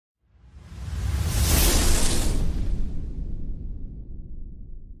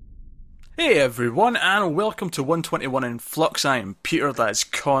Hey everyone, and welcome to 121 in Flux. I am Peter, that's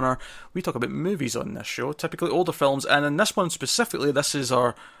Connor. We talk about movies on this show, typically older films, and in this one specifically, this is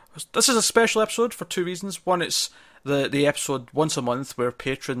a special episode for two reasons. One, it's the episode once a month where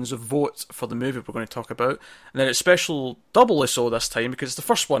patrons vote for the movie we're going to talk about, and then it's special doubly so this time because it's the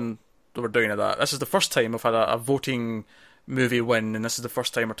first one that we're doing of that. This is the first time I've had a voting movie win, and this is the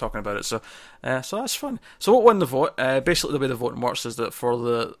first time we're talking about it, so that's fun. So what won the vote? Basically, the way the voting works is that for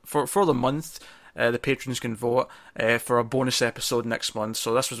the month, the patrons can vote for a bonus episode next month.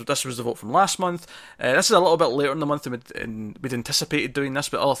 So this was the vote from last month. This is a little bit later in the month than we'd anticipated doing this,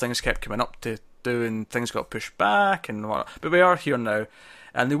 but other things kept coming up to do, and things got pushed back and whatnot. But we are here now.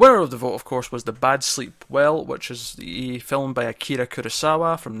 And the winner of the vote, of course, was The Bad Sleep Well, which is the film by Akira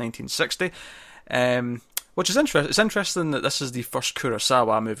Kurosawa from 1960. Which is interesting. It's interesting that this is the first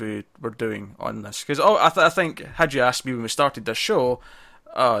Kurosawa movie we're doing on this. Because I think, had you asked me when we started this show,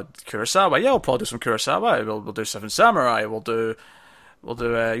 Kurosawa, yeah, we'll probably do some Kurosawa. We'll do Seven Samurai. We'll do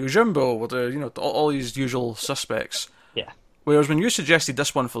Yojimbo. We'll do all these usual suspects. Yeah. Whereas when you suggested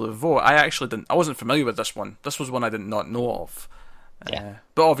this one for the vote, I wasn't familiar with this one. This was one I did not know of. Yeah.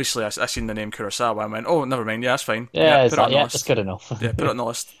 But obviously I seen the name Kurosawa and went, oh, never mind, yeah, that's fine. Yeah, put it on the list. that's good enough. Yeah, put it on the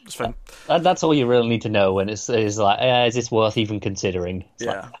list. It's fine. That's all you really need to know when is like, is this worth even considering?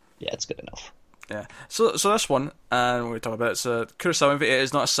 Yeah, it's good enough. Yeah. So this one, and when we talk about it, it's a Kurosawa movie. It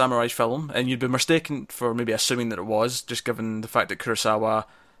is not a samurai film, and you'd be mistaken for maybe assuming that it was, just given the fact that Kurosawa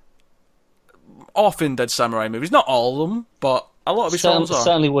often did samurai movies. Not all of them, but a lot of his films are.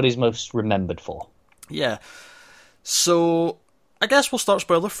 Certainly what he's most remembered for. Yeah. So I guess we'll start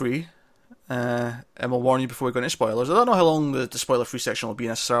spoiler-free, and we'll warn you before we go into spoilers. I don't know how long the spoiler-free section will be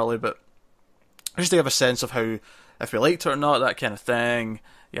necessarily, but just to give a sense of how, if we liked it or not, that kind of thing,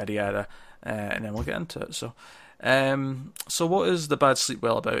 yada yada, and then we'll get into it. So what is The Bad Sleep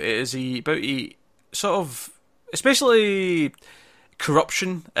Well about? It is about a sort of, it's basically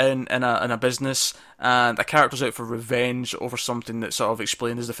corruption in a business, and a character's out for revenge over something that's sort of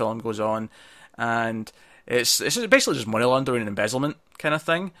explained as the film goes on, and It's basically just money laundering and embezzlement kind of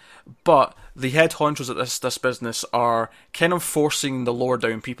thing, but the head honchos at this business are kind of forcing the lower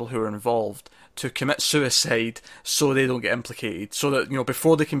down people who are involved to commit suicide so they don't get implicated, so that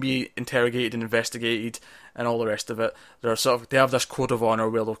before they can be interrogated and investigated and all the rest of it, they have this code of honor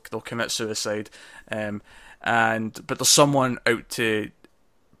where they'll commit suicide, but there's someone out to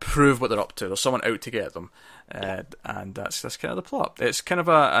prove what they're up to. There's someone out to get them. And that's kind of the plot. It's kind of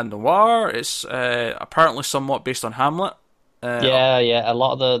a noir. It's apparently somewhat based on Hamlet. A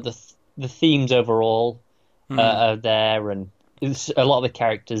lot of the themes overall are there, and a lot of the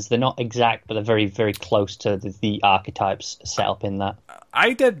characters, they're not exact, but they're very, very close to the archetypes set up in that.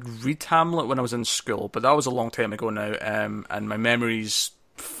 I did read Hamlet when I was in school, but that was a long time ago now, and my memory's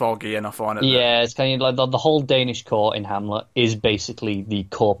foggy enough on it. Yeah, it's kind of like the whole Danish court in Hamlet is basically the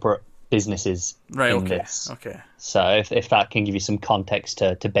corporate businesses in this. Okay. So if that can give you some context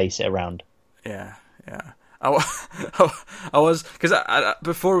to base it around. Yeah. I was, because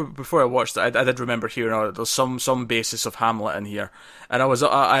before I watched it, I did remember hearing there's some basis of Hamlet in here, and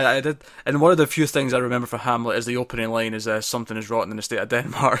I did, and one of the few things I remember for Hamlet is the opening line is something is rotten in the state of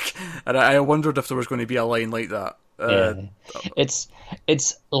Denmark, and I wondered if there was going to be a line like that. It's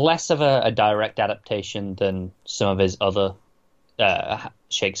less of a direct adaptation than some of his other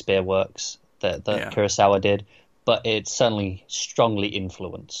Shakespeare works that Kurosawa did, but it's certainly strongly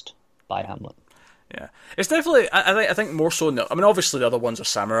influenced by Hamlet. Yeah, it's definitely. I think more so. Obviously the other ones are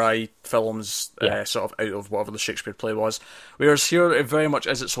samurai films, sort of out of whatever the Shakespeare play was. Whereas here, it very much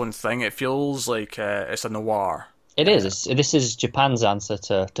is its own thing. It feels like it's a noir. It is. This is Japan's answer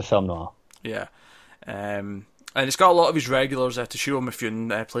to film noir. Yeah, and it's got a lot of his regulars. Toshiro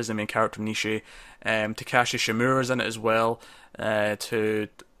Mifune plays the main character Nishi. Takashi Shimura's in it as well. As soon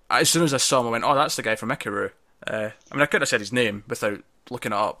as I saw him, I went, "Oh, that's the guy from Ikiru." I could have said his name without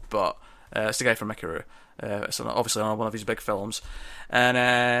looking it up, but. It's the guy from Ikiru. It's obviously on one of his big films.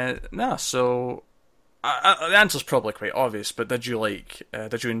 And, so... the answer's probably quite obvious, but did you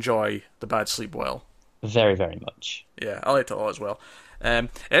enjoy The Bad Sleep Well? Very, very much. Yeah, I liked it a lot as well. It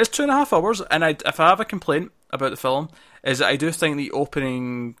is 2.5 hours, and if I have a complaint about the film, is that I do think the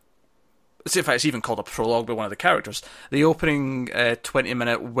opening... In fact, it's even called a prologue by one of the characters. The opening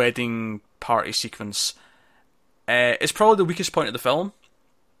 20-minute wedding party sequence is probably the weakest point of the film.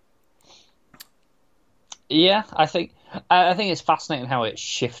 Yeah, I think it's fascinating how it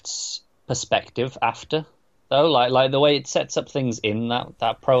shifts perspective after, though. Like the way it sets up things in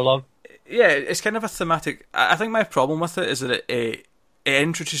that prologue. Yeah, it's kind of a thematic. I think my problem with it is that it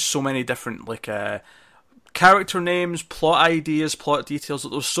introduces so many different character names, plot ideas, plot details.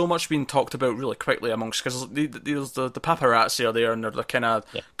 There was so much being talked about really quickly amongst, because the paparazzi are there and they're kind of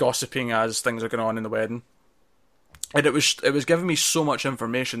gossiping as things are going on in the wedding, and it was giving me so much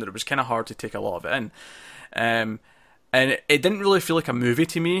information that it was kind of hard to take a lot of it in, and it didn't really feel like a movie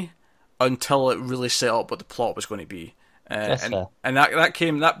to me until it really set up what the plot was going to be. And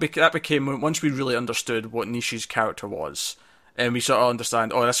that became once we really understood what Nishi's character was, and we sort of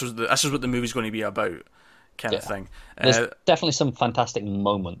understand, this is what the movie's going to be about, kind of thing. There's definitely some fantastic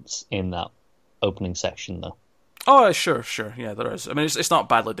moments in that opening section, though. Oh, sure, yeah, there is. I mean, it's not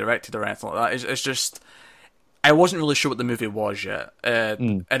badly directed or anything like that. It's just I wasn't really sure what the movie was yet,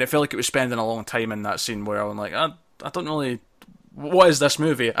 and it felt like it was spending a long time in that scene where I'm like, I don't really, what is this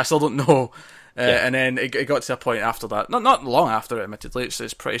movie? I still don't know. And then it got to a point after that, not long after it, admittedly,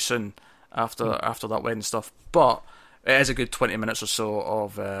 it's pretty soon after that wedding stuff, but it is a good 20 minutes or so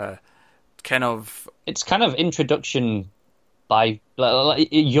of kind of... It's kind of introduction by... Like,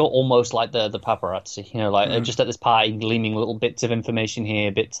 you're almost like the paparazzi, just at this party, gleaming little bits of information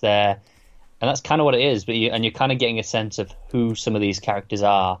here, bits there, and that's kind of what it is, and you're kind of getting a sense of who some of these characters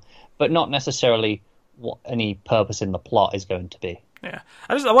are, but not necessarily what any purpose in the plot is going to be. Yeah,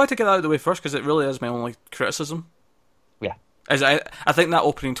 I wanted to get that out of the way first because it really is my only criticism. Yeah, as I think that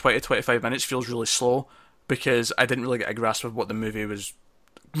opening 20-25 minutes feels really slow because I didn't really get a grasp of what the movie was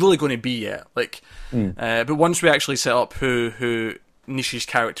really going to be yet. But once we actually set up who Nishi's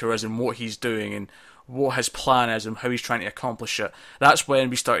character is and what he's doing and what his plan is and how he's trying to accomplish it, that's when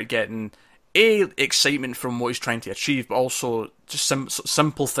we started getting excitement from what he's trying to achieve, but also just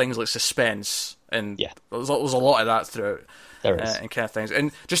simple things like suspense, and there's a lot of that throughout. There is. And kind of things,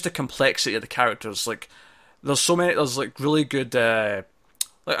 and just the complexity of the characters. Like, there's really good,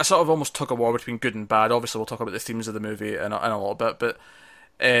 like a sort of almost tug of war between good and bad. Obviously, we'll talk about the themes of the movie in a little bit, but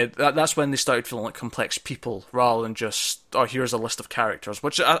that's when they started feeling like complex people rather than just, here's a list of characters,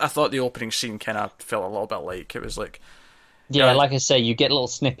 which I thought the opening scene kind of felt a little bit like. It was like... Yeah, like I say, you get little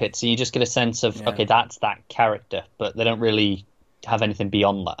snippets, and you just get a sense of, okay, that's that character, but they don't really have anything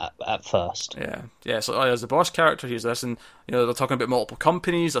beyond that at first. Yeah. So there's the boss character. Here's this, and they're talking about multiple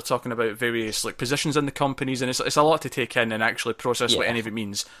companies. They're talking about various positions in the companies, and it's a lot to take in and actually process what any of it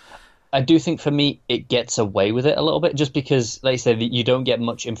means. I do think for me it gets away with it a little bit, just because, like I said, you don't get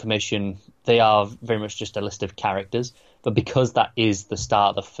much information. They are very much just a list of characters, but because that is the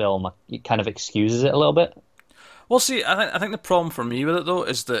start of the film, it kind of excuses it a little bit. Well, see, I think the problem for me with it though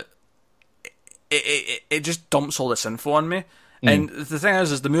is that it just dumps all this info on me. And the thing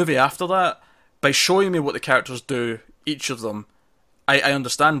is the movie after that, by showing me what the characters do, each of them, I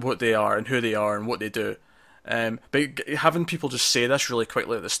understand what they are and who they are and what they do. But having people just say this really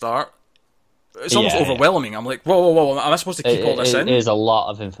quickly at the start, it's almost overwhelming. I'm like, whoa, am I supposed to keep all this in? It is a lot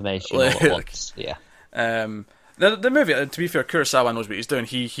of information all at once. Yeah. The movie, to be fair, Kurosawa knows what he's doing.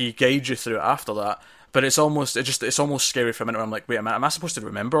 He guides you through it after that. But it's almost scary for a minute where I'm like, wait a minute, am I supposed to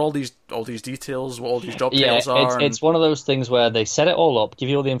remember all these details, what all these job titles are? It's one of those things where they set it all up, give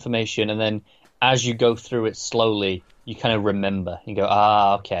you all the information, and then as you go through it slowly, you kind of remember. You go,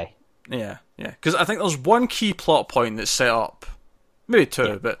 okay. Yeah. Because I think there's one key plot point that's set up, maybe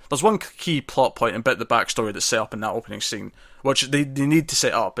two, but there's one key plot point and bit of the backstory that's set up in that opening scene, which they need to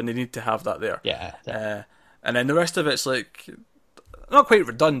set up and they need to have that there. Yeah. And then the rest of it's like not quite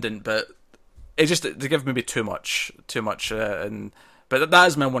redundant, but they give maybe too much, but that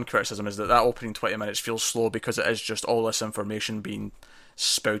is my one criticism, is that opening 20 minutes feels slow because it is just all this information being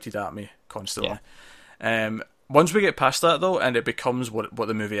spouted at me constantly. Once we get past that though, and it becomes what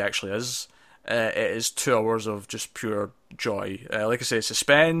the movie actually is, it is 2 hours of just pure joy. Like I say,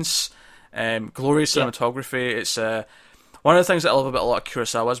 suspense, glorious cinematography. It's one of the things that I love about a lot of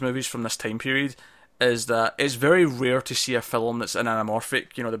Kurosawa's movies from this time period is that it's very rare to see a film that's an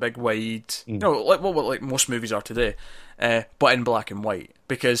anamorphic, the big wide, like most movies are today, but in black and white.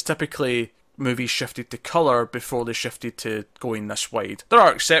 Because typically movies shifted to colour before they shifted to going this wide. There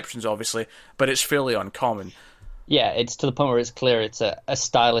are exceptions, obviously, but it's fairly uncommon. Yeah, it's to the point where it's clear it's a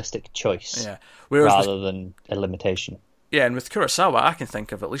stylistic choice rather than a limitation. Yeah, and with Kurosawa, I can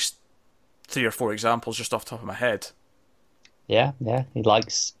think of at least 3 or 4 examples just off the top of my head. Yeah, he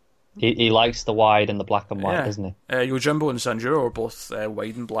likes the wide and the black and white, doesn't he? Yojimbo and Sanjuro are both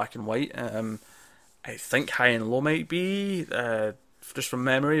wide and black and white. I think High and Low might be, just from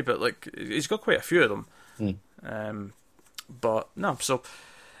memory, but he's got quite a few of them. But no, so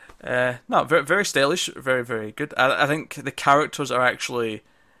very, very stylish, very, very good. I think the characters are actually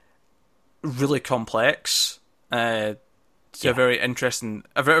really complex to a very interesting,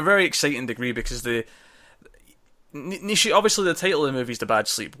 a very, very exciting degree, because Nishi, obviously the title of the movie is The Bad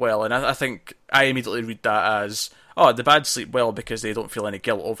Sleep Well, and I think I immediately read that as, oh, the bad sleep well because they don't feel any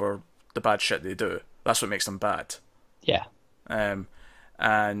guilt over the bad shit they do. That's what makes them bad. Yeah. And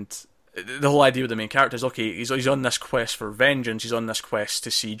the whole idea with the main character is, okay, he's on this quest for vengeance, he's on this quest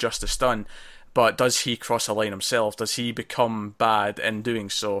to see justice done, but does he cross a line himself? Does he become bad in doing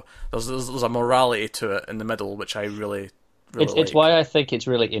so? There's a morality to it in the middle, which I really it's like. why I think it's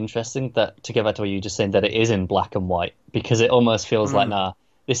really interesting that, to go back to what you were just saying, that it is in black and white, because it almost feels like, nah,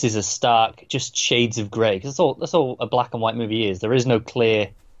 this is a stark, just shades of grey, because that's all a black and white movie is. There is no clear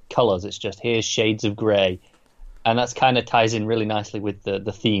colours, it's just here's shades of grey, and that's kind of ties in really nicely with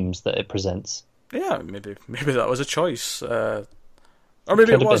the themes that it presents. Yeah, maybe that was a choice, or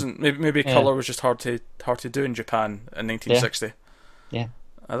maybe it wasn't. Maybe colour was just hard to do in Japan in 1960. Yeah.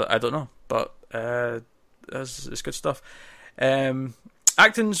 I don't know, but it's good stuff.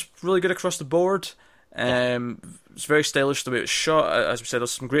 Acting's really good across the board. It's very stylish the way it's shot. As we said,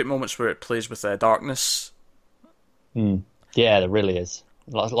 there's some great moments where it plays with darkness. Yeah, there really is.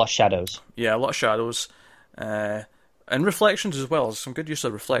 A lot of shadows. Yeah, a lot of shadows. And reflections as well. There's some good use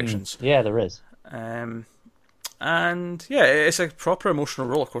of reflections. Yeah, there is. And yeah, it's a proper emotional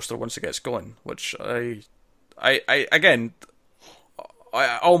roller coaster once it gets going, which I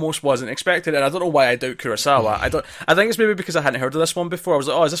almost wasn't expecting, and I don't know why I doubt Kurosawa. I think it's maybe because I hadn't heard of this one before. I was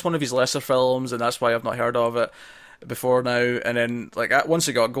like, oh, is this one of his lesser films, and that's why I've not heard of it before now. And then, like, once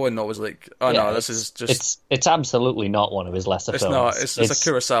it got going, I was like, oh no, this is just... It's absolutely not one of his lesser films. It's not. It's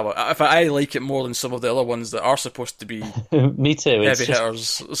a Kurosawa. If I like it more than some of the other ones that are supposed to be me too. Heavy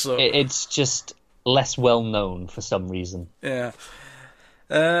hitters. So it's just less well known for some reason. Yeah.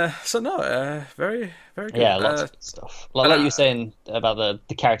 Very, very good. Yeah, lots of good stuff. Like you were saying about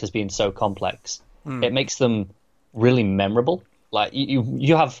the characters being so complex, it makes them really memorable. Like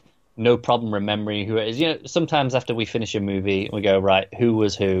you have no problem remembering who it is. You know, sometimes after we finish a movie, we go, right, who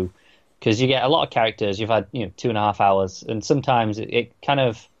was who? Because you get a lot of characters. You've had 2.5 hours, and sometimes it kind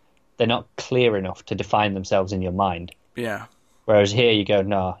of, they're not clear enough to define themselves in your mind. Yeah. Whereas here you go,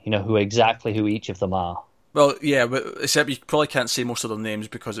 no, you know exactly who each of them are. Well, yeah, but except you probably can't say most of their names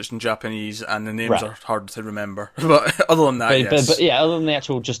because it's in Japanese and the names are hard to remember. But other than that, yes. But yeah, other than the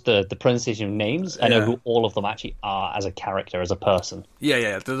actual, just the pronunciation of names, I know who all of them actually are as a character, as a person.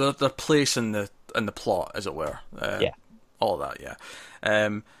 Yeah, their place in the plot, as it were. All of that, yeah.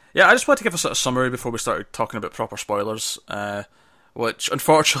 I just wanted to give a sort of summary before we started talking about proper spoilers. Which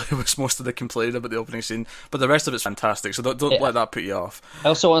unfortunately was most of the complaint about the opening scene, but the rest of it's fantastic, so don't let that put you off. I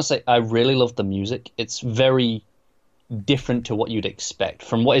also want to say I really love the music. It's very different to what you'd expect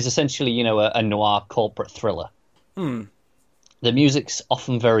from what is essentially, a noir corporate thriller. The music's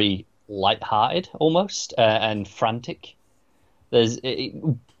often very light-hearted, almost, and frantic.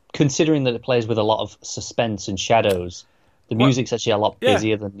 Considering that it plays with a lot of suspense and shadows, the music's actually a lot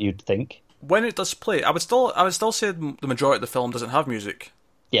busier than you'd think. When it does play, I would still say the majority of the film doesn't have music.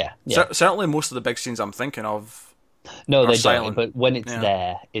 Yeah. Certainly, most of the big scenes I'm thinking of. No, they silent. Don't. But when it's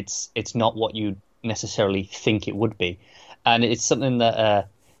there, it's not what you necessarily think it would be, and it's something that.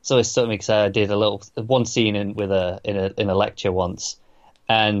 So it's something because I did one scene in a lecture once,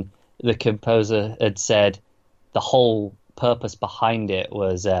 and the composer had said the whole purpose behind it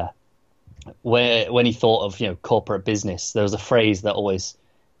was when he thought of corporate business, there was a phrase that always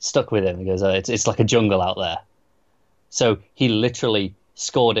stuck with him. He goes, it's like a jungle out there. So he literally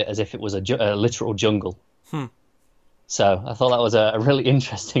scored it as if it was a literal jungle. So I thought that was a really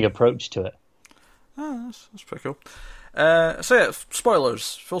interesting approach to it. Oh, that's pretty cool. So yeah,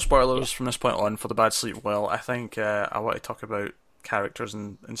 full spoilers from this point on for The Bad Sleep Well. I think I want to talk about characters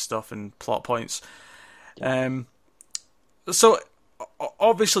and stuff and plot points. So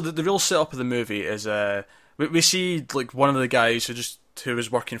obviously the real setup of the movie is we see like one of the guys who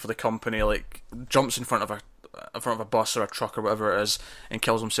was working for the company like jumps in front of a bus or a truck or whatever it is and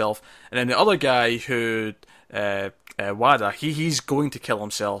kills himself, and then the other guy who Wada, he's going to kill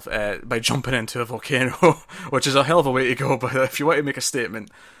himself by jumping into a volcano, which is a hell of a way to go. But if you want to make a statement,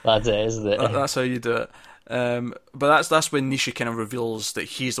 that's it, isn't it? That's how you do it. But that's when Nishi kind of reveals that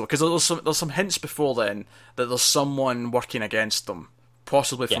he's the one, because there's some hints before then that there's someone working against them,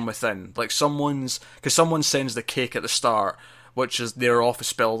 possibly from within. Like someone sends the cake at the start, which is their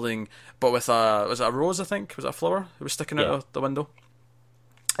office building, but with was it a rose? I think was it a flower? It was sticking out of the window.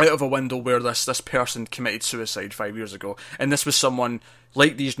 Out of a window where this person committed suicide 5 years ago, and this was someone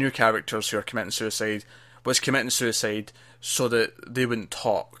like these new characters who are committing suicide was committing suicide so that they wouldn't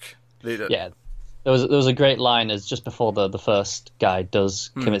talk. There was a great line as just before the first guy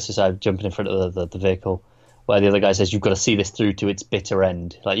does commit suicide, jumping in front of the vehicle, where the other guy says, "You've got to see this through to its bitter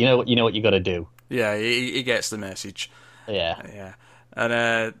end." Like you know what you got to do. Yeah, he gets the message. Yeah. Yeah.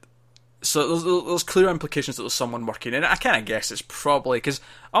 And so there's clear implications that there's someone working in it. I kind of guess it's probably, because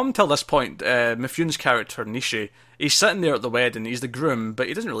up until this point, Mifune's character, Nishi, he's sitting there at the wedding, he's the groom, but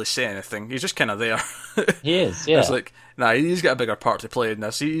he doesn't really say anything. He's just kind of there. He is, yeah. It's like, nah, he's got a bigger part to play in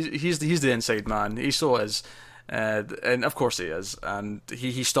this. He's the inside man. He so is. And of course he is. And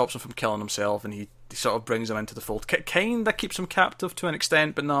he stops him from killing himself, and he sort of brings him into the fold. Kind of keeps him captive to an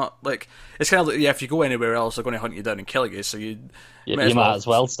extent, but not, like, it's kind of like, yeah, if you go anywhere else, they're going to hunt you down and kill you, so you might as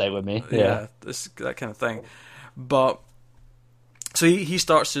well stay with me. Yeah, that kind of thing. But so he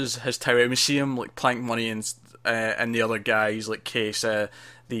starts his tirade. We see him like plank money and the other guy's like case, the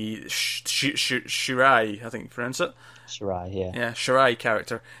Shirai, I think you pronounce it. Shirai, yeah. Yeah, Shirai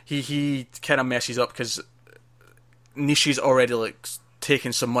character. He kind of messes up because Nishi's already like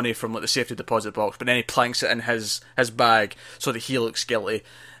taking some money from like the safety deposit box, but then he planks it in his bag so that he looks guilty,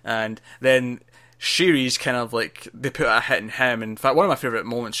 and then Shiri's kind of like, they put a hit in him. In fact, one of my favourite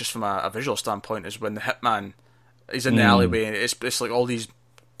moments just from a visual standpoint is when the hitman is in the alleyway, and it's like all these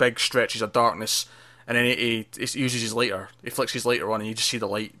big stretches of darkness, and then he uses his lighter, he flicks his lighter on, and you just see the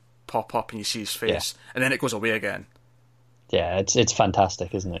light pop up and you see his face, and then it goes away again. Yeah, it's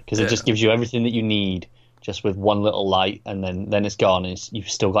fantastic, isn't it? Because it just gives you everything that you need just with one little light, and then it's gone, and you've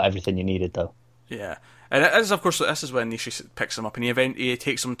still got everything you needed, though. Yeah. And it is, of course, this is when Nishi picks him up, and he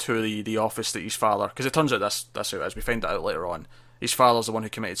takes him to the office that his father, because it turns out that's who it is, we find that out later on. His father's the one who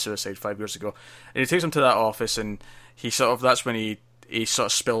committed suicide 5 years ago. And he takes him to that office, and that's when he sort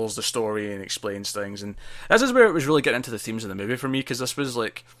of spills the story and explains things. And this is where it was really getting into the themes of the movie for me, because this was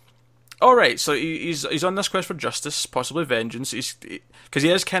like, alright, so he's on this quest for justice, possibly vengeance, because he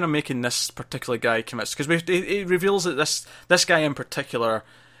is kind of making this particular guy commit, because it reveals that this guy in particular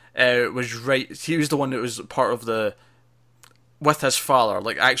was right. He was the one that was part of with his father,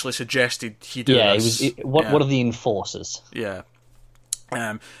 like actually suggested he do this. One of the enforcers. Yeah.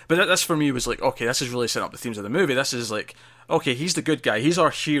 But this for me was like, okay, this is really setting up the themes of the movie. This is like, okay, he's the good guy, he's our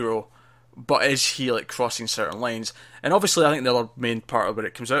hero, but is he like crossing certain lines? And obviously, I think the other main part of where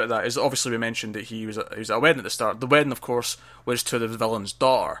it comes out of that is, obviously we mentioned that he was at a wedding at the start. The wedding, of course, was to the villain's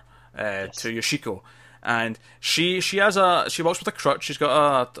daughter, to Yoshiko, and she walks with a crutch. She's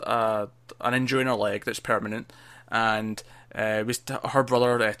got an injury in her leg that's permanent, and her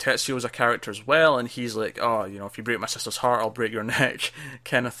brother Tetsuo is a character as well, and he's like, oh, if you break my sister's heart, I'll break your neck,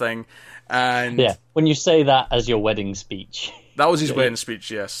 kind of thing. And yeah, when you say that as your wedding speech, that was his wedding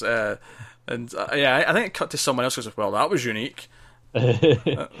speech, yes. I think it cut to someone else as well. That was unique.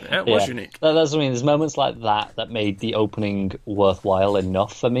 It was unique. That's what I mean. There's moments like that made the opening worthwhile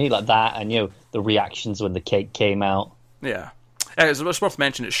enough for me, like that, and the reactions when the cake came out. Yeah. It's worth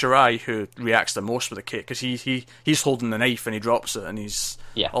mentioning it's Shirai who reacts the most with the cake, because he's holding the knife and he drops it and he's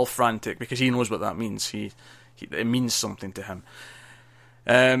all frantic because he knows what that means. It means something to him.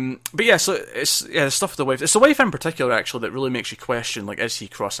 But yeah, so it's the stuff with the wife. It's the wife in particular actually that really makes you question, like, is he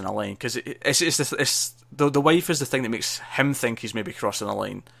crossing a line? Because the wife is the thing that makes him think he's maybe crossing a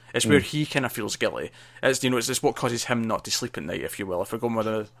line. It's where he kind of feels guilty. It's what causes him not to sleep at night, if you will. If we're going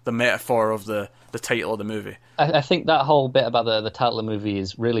with the metaphor of the title of the movie, I think that whole bit about the title of the movie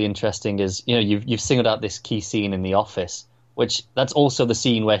is really interesting. Is you've singled out this key scene in the office, which that's also the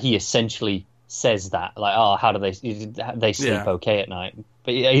scene where he essentially says that, like, oh, how do they sleep okay at night?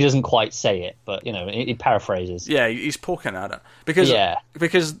 But he doesn't quite say it, but he paraphrases. Yeah, he's poking at it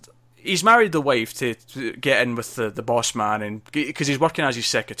because he's married the wife to get in with the boss man, and because he's working as his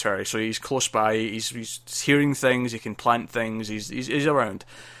secretary, so he's close by. He's hearing things, he can plant things. He's around,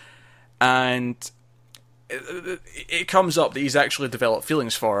 and it comes up that he's actually developed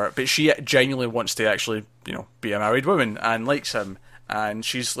feelings for her, but she genuinely wants to actually be a married woman and likes him. And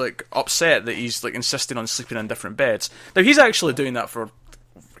she's like upset that he's like insisting on sleeping in different beds. Now he's actually doing that for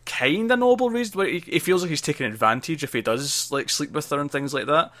kind of noble reason, where he feels like he's taking advantage if he does like sleep with her and things like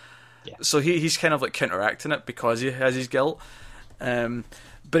that. Yeah. So he's kind of like counteracting it because he has his guilt.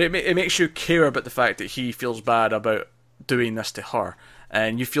 But it makes you care about the fact that he feels bad about doing this to her,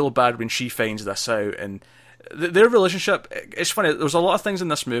 and you feel bad when she finds this out. And their relationship, it's funny. There was a lot of things in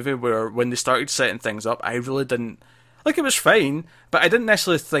this movie where when they started setting things up, I really didn't. Like, it was fine, but I didn't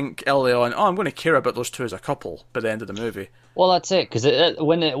necessarily think early on, I'm going to care about those two as a couple by the end of the movie. Well, that's it, because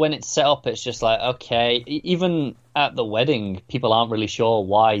when it's set up, it's just like, okay, even at the wedding, people aren't really sure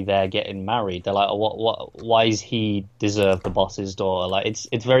why they're getting married. They're like, oh, why is he deserve the boss's daughter? Like,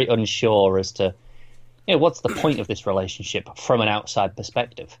 it's very unsure as to, what's the point of this relationship from an outside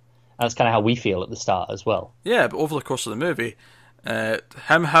perspective. And that's kind of how we feel at the start as well. Yeah, but over the course of the movie,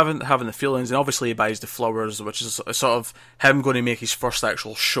 Him having the feelings, and obviously he buys the flowers, which is sort of him going to make his first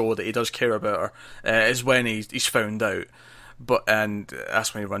actual show that he does care about her, is when he's found out. And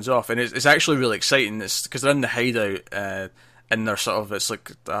that's when he runs off, and it's actually really exciting. It's because they're in the hideout, and they're sort of, it's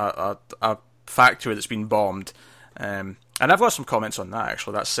like a factory that's been bombed, and I've got some comments on that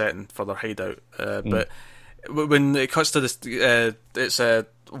actually. That setting for their hideout, but when it cuts to this, it's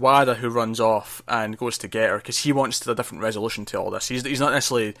Wada who runs off and goes to get her because he wants a different resolution to all this. He's not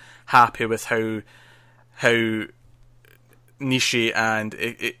necessarily happy with how Nishi and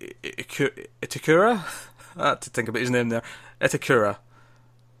Itakura. I had to think about his name there. Itakura.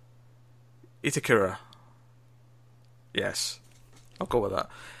 Yes, I'll go with that.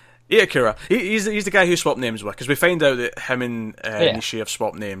 Itakura. He's the guy who swapped names with, because we find out that him and Nishi have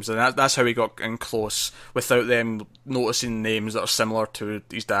swapped names, and that's how he got in close without them noticing names that are similar to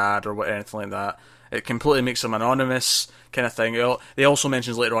his dad or anything like that. It completely makes him anonymous kind of thing. They also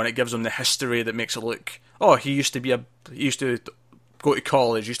mentions later on, it gives him the history that makes it look, he used to go to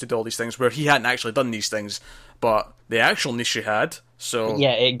college, used to do all these things, where he hadn't actually done these things, but the actual Nishi had. So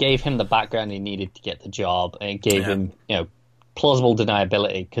yeah, it gave him the background he needed to get the job, and it gave him, plausible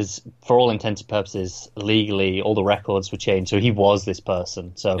deniability, because for all intents and purposes, legally, all the records were changed, so he was this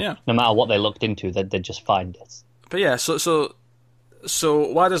person. So no matter what they looked into, they'd just find it. But yeah, so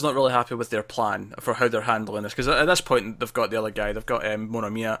Wada's not really happy with their plan for how they're handling this, because at this point they've got the other guy, they've got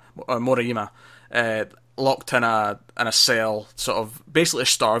Moriyama, locked in a cell, sort of basically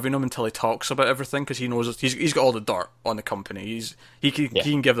starving him until he talks about everything, because he knows he's got all the dirt on the company. He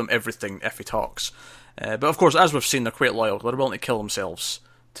can give them everything if he talks. But of course, as we've seen, they're quite loyal. They're willing to kill themselves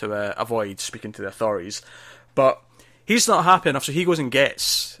to avoid speaking to the authorities. But he's not happy enough, so he goes and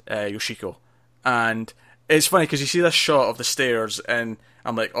gets Yoshiko. And it's funny because you see this shot of the stairs, and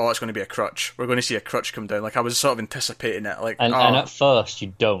I'm like, it's going to be a crutch. We're going to see a crutch come down. Like, I was sort of anticipating it. And at first,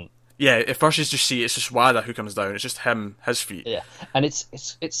 you don't. Yeah, at first you just see it's just Wada who comes down. It's just him, his feet. Yeah, and it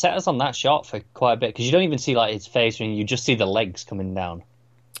set us on that shot for quite a bit, because you don't even see his face, and you just see the legs coming down.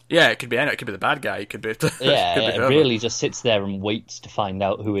 Yeah, it could be anyone. It could be the bad guy. It could be. It really just sits there and waits to find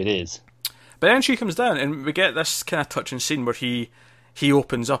out who it is. But then she comes down, and we get this kind of touching scene where he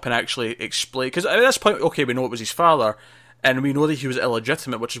opens up and actually explains. Because at this point, okay, we know it was his father, and we know that he was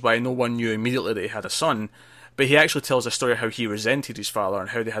illegitimate, which is why no one knew immediately that he had a son. But he actually tells a story of how he resented his father and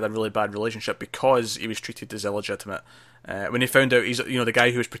how they had a really bad relationship because he was treated as illegitimate. When he found out the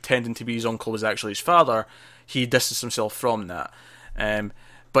guy who was pretending to be his uncle was actually his father, he distanced himself from that.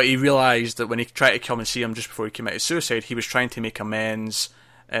 But he realised that when he tried to come and see him just before he committed suicide, he was trying to make amends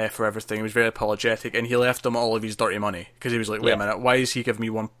for everything. He was very apologetic, and he left him all of his dirty money, because he was like, wait a minute, why is he giving me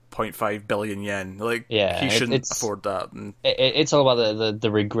 1.5 billion yen? Like, he shouldn't afford that. And it's all about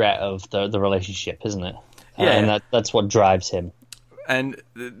the regret of the relationship, isn't it? And that's what drives him. And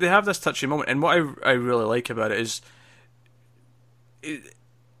they have this touchy moment, and what I really like about it is,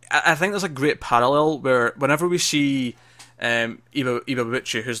 I think there's a great parallel where whenever we see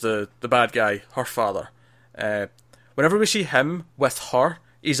Iwabuchi, who's the bad guy, her father, whenever we see him with her,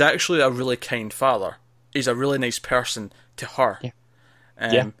 he's actually a really kind father. He's a really nice person to her.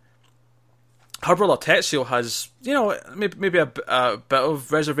 Her brother Tetsuo has, maybe a bit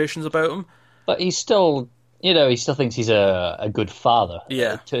of reservations about him, but he's still, he still thinks he's a good father.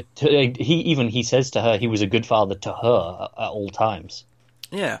 Yeah. He says to her he was a good father to her at all times.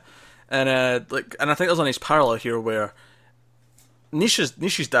 Yeah, and I think there's a nice parallel here where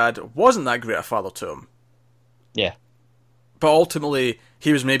Nishi's dad wasn't that great a father to him. Yeah. But ultimately,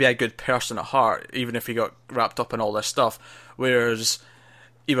 he was maybe a good person at heart, even if he got wrapped up in all this stuff. Whereas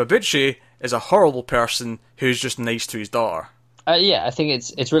Iwabuchi is a horrible person who's just nice to his daughter. I think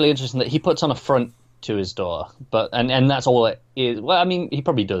it's really interesting that he puts on a front to his daughter, and that's all it is. Well, I mean, he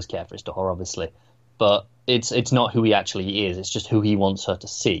probably does care for his daughter, obviously, but it's not who he actually is. It's just who he wants her to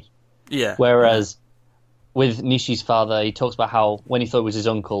see. Yeah. Whereas with Nishi's father, he talks about how when he thought it was his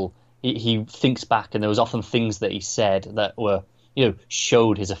uncle, he thinks back, and there was often things that he said that were,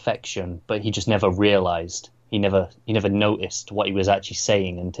 showed his affection, but he just never realised. He never noticed what he was actually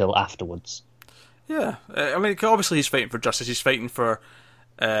saying until afterwards. Yeah, I mean, obviously he's fighting for justice. He's fighting for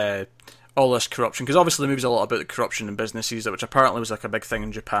all this corruption, because obviously the movie's a lot about the corruption in businesses, which apparently was like a big thing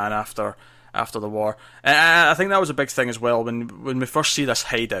in Japan after the war. I think that was a big thing as well when we first see this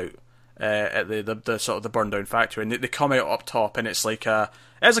hideout at the sort of the burned down factory, and they come out up top, and it's like a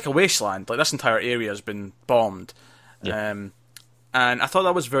wasteland. Like, this entire area has been bombed. Yeah. And I thought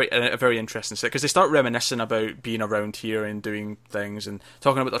that was a very interesting set, because they start reminiscing about being around here and doing things and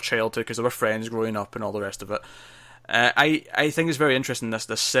talking about their childhood, because they were friends growing up and all the rest of it. I think it's very interesting this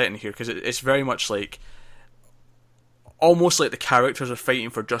setting here, because it's very much like almost like the characters are fighting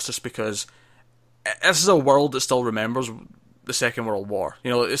for justice, because this is a world that still remembers the Second World War.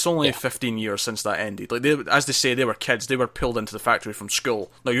 You know, it's only 15 years since that ended. Like, as they say, they were kids. They were pulled into the factory from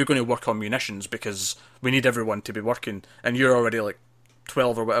school. Now, you're going to work on munitions because we need everyone to be working, and you're already like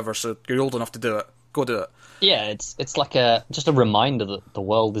 12 or whatever, so you're old enough to do it. Go do it. Yeah, it's like just a reminder that the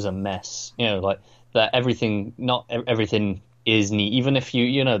world is a mess. You know, like that not everything is neat. Even if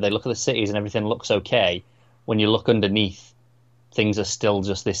you know, they look at the cities and everything looks okay, when you look underneath, things are still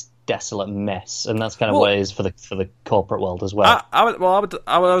just this desolate mess, and that's kind of what it is for the corporate world as well. I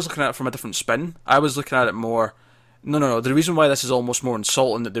was looking at it from a different spin. I was looking at it more. No. The reason why this is almost more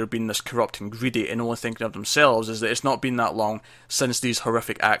insulting, that they're being this corrupt and greedy and only thinking of themselves, is that it's not been that long since these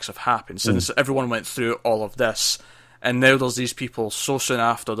horrific acts have happened. Since everyone went through all of this, and now there's these people so soon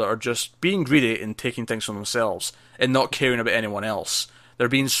after that are just being greedy and taking things for themselves and not caring about anyone else. They're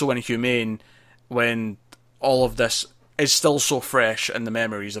being so inhumane when all of this is still so fresh in the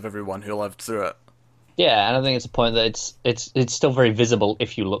memories of everyone who lived through it. Yeah, and I think it's a point that it's still very visible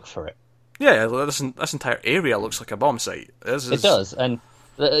if you look for it. Yeah, this entire area looks like a bomb site. It does, and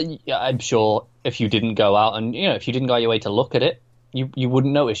I'm sure if you didn't go out and if you didn't go out your way to look at it, you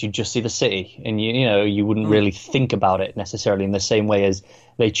wouldn't notice. You'd just see the city, and you wouldn't really think about it necessarily in the same way as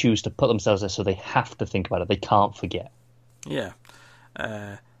they choose to put themselves there, so they have to think about it. They can't forget. Yeah,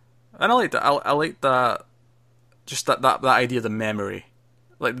 and I like that. I like that. Just that idea of the memory,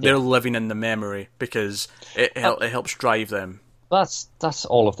 like they're living in the memory because it helps drive them. That's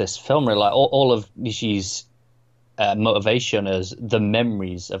all of this film, really. Like all of Nishi's motivation is the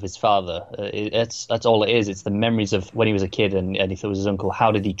memories of his father. That's all it is. It's the memories of when he was a kid and if it was his uncle,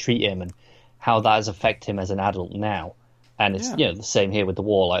 how did he treat him and how that has affected him as an adult now. And it's the same here with the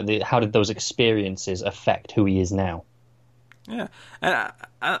war. Like how did those experiences affect who he is now? Yeah, and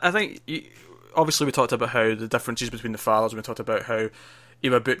I think obviously we talked about how the differences between the fathers. We talked about how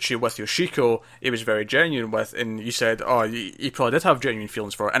Iwabuchi with Yoshiko, he was very genuine with, and you said, he probably did have genuine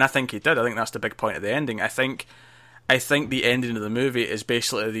feelings for her, and I think he did. I think that's the big point of the ending. I think the ending of the movie is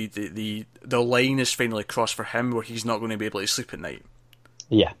basically the line is finally crossed for him, where he's not going to be able to sleep at night.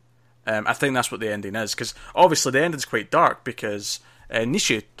 Yeah. I think that's what the ending is, because obviously the ending's quite dark, because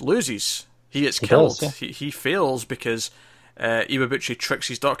Nishi loses. He gets killed. Does, yeah. He fails because Iwabuchi tricks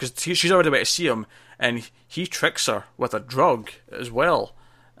his daughter, because she's already about to see him, and he tricks her with a drug as well,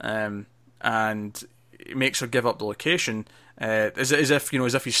 and it makes her give up the location, as if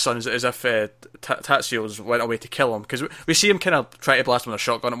his son, as if Tatsuo's went away to kill him, because we see him kind of try to blast him with a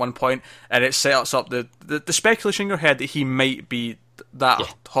shotgun at one point, and it sets up the speculation in your head that he might be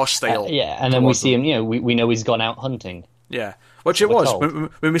that hostile. And then we see him. We know he's gone out hunting. Yeah. Which it was.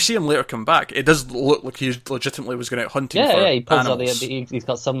 When we see him later come back, it does look like he legitimately was going out hunting for he pulls animals. out he's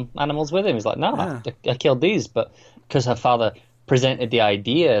got some animals with him. He's like, no, I killed these. But because her father presented the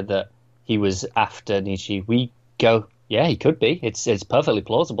idea that he was after Nishi, we go, yeah, he could be. It's perfectly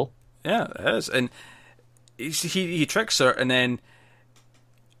plausible. Yeah, it is. And he tricks her, and then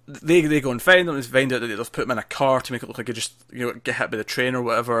they go and find him, and find out that they've put him in a car to make it look like he just get hit by the train or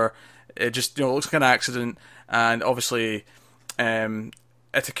whatever. It just looks like an accident, and obviously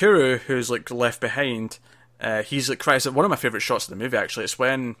Itakuru, who's like left behind, he's like cries. One of my favourite shots of the movie, actually. It's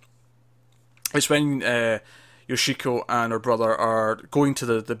when Yoshiko and her brother are going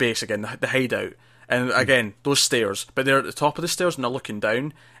to the base again, the hideout, and again those stairs, but they're at the top of the stairs and they're looking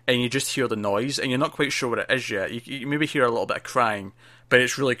down, and you just hear the noise, and you're not quite sure what it is yet. You maybe hear a little bit of crying, but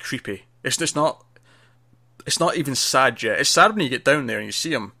it's really creepy. It's not even sad yet. It's sad when you get down there and you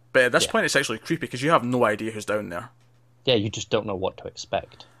see him, but at this point it's actually creepy because you have no idea who's down there. Yeah, you just don't know what to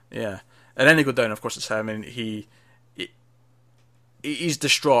expect. Yeah, and then they go down. Of course, it's him, and he's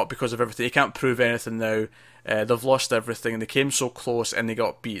distraught because of everything. He can't prove anything now. They've lost everything, and they came so close, and they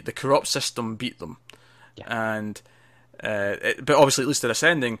got beat. The corrupt system beat them, and but obviously, at least at this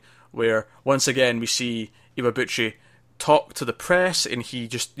ending, where once again we see Iwabuchi talk to the press, and he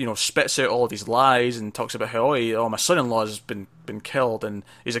just spits out all of these lies and talks about how my son-in-law has been killed, and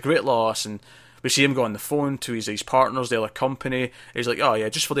he's a great loss, and we see him go on the phone to his partners, the other company. He's like,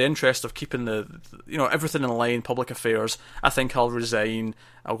 just for the interest of keeping everything in line, public affairs, I think I'll resign.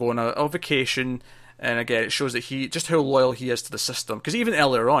 I'll go on a vacation. And again, it shows that just how loyal he is to the system. Because even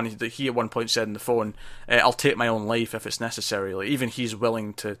earlier on, he at one point said on the phone, I'll take my own life if it's necessary. Like, even he's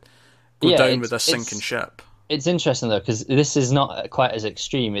willing to go down with a sinking ship. It's interesting, though, because this is not quite as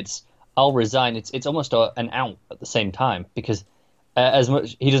extreme. It's, I'll resign. It's almost an out at the same time. Because as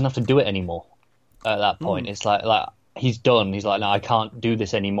much he doesn't have to do it anymore. At that point, it's like he's done. He's like, no, I can't do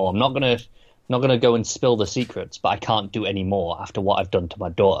this anymore. I'm not gonna go and spill the secrets, but I can't do any more after what I've done to my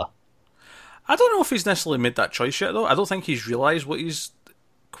daughter. I don't know if he's necessarily made that choice yet, though. I don't think he's realised what he's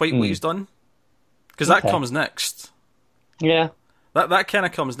done, because that comes next. Yeah, that kind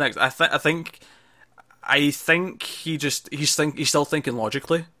of comes next. I think he's still thinking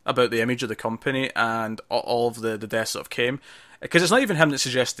logically about the image of the company and all of the deaths that have came. Because it's not even him that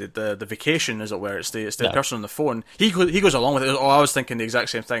suggested the vacation, as it were. It's the person on the phone. He goes along with it. Oh, I was thinking the exact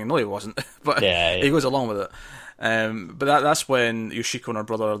same thing. No, he wasn't. But he goes along with it. But that's when Yoshiko and her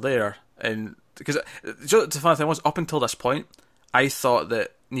brother are there. And because the funny thing was, up until this point, I thought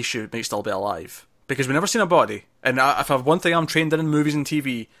that Nishi might still be alive, because we've never seen a body. And if I have one thing I'm trained in movies and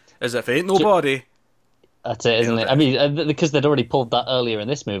TV, is if it ain't no body. That's it, isn't it? I mean, because they'd already pulled that earlier in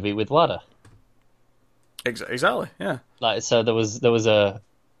this movie with Wada. Exactly, yeah. Like, so there was a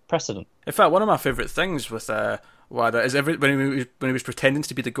precedent. In fact, one of my favourite things with Wada is when he was pretending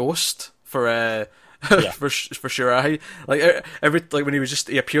to be the ghost for for Shirai. Like when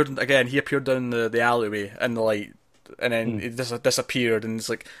he appeared again. He appeared down the alleyway in the light, and then he disappeared. And it's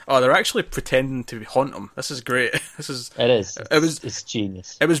like, oh, they're actually pretending to haunt him. This is great. It's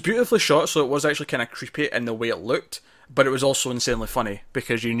genius. It was beautifully shot, so it was actually kind of creepy in the way it looked, but it was also insanely funny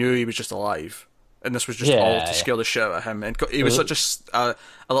because you knew he was just alive. And this was just all to scare the shit out of him. And he was such a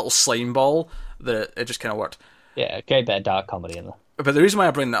little slime ball that it just kind of worked. Yeah, great bit of dark comedy in there. But the reason why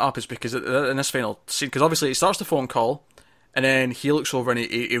I bring that up is because in this final scene, because obviously he starts the phone call, and then he looks over and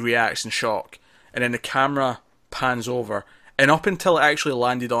he reacts in shock, and then the camera pans over, and up until it actually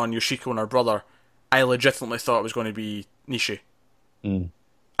landed on Yoshiko and her brother, I legitimately thought it was going to be Nishi.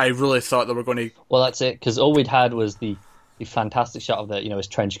 I really thought they were going to... Well, that's it, because all we'd had was the fantastic shot of his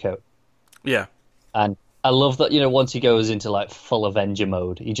trench coat. Yeah. And I love that, once he goes into like full Avenger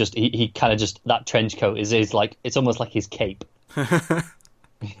mode, he kind of just, that trench coat is like, it's almost like his cape.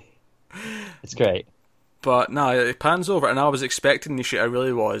 It's great. But no, it pans over, and I was expecting Nishi, I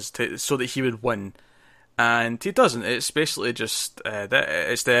really was, so that he would win. And he doesn't. It's basically just,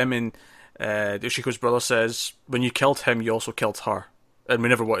 it's them, and Yoshiko's brother says, when you killed him, you also killed her. And we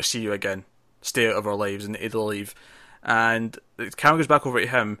never want to see you again. Stay out of our lives, and they'll leave. And the camera goes back over to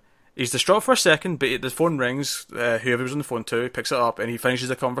him. He's distraught for a second, but the phone rings. Whoever was on the phone to picks it up, and he finishes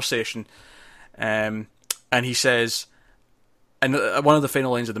the conversation. And he says, and one of the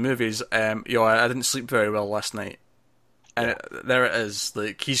final lines of the movie is, I didn't sleep very well last night. And there it is.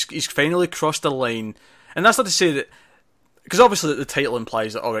 Like he's finally crossed the line, and that's not to say that, because obviously the title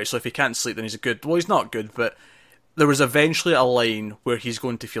implies that, all right, so if he can't sleep, then he's a good. Well, he's not good, but there was eventually a line where he's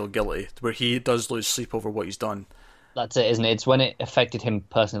going to feel guilty, where he does lose sleep over what he's done. That's it, isn't it? It's when it affected him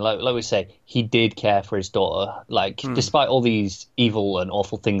personally. Like we say, he did care for his daughter. Like, despite all these evil and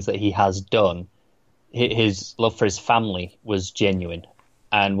awful things that he has done, his love for his family was genuine.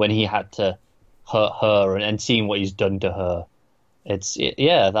 And when he had to hurt her and seeing what he's done to her,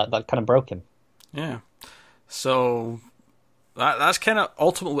 that kind of broke him. Yeah. So that's kind of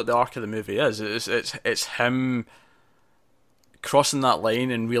ultimately what the arc of the movie is. It's him crossing that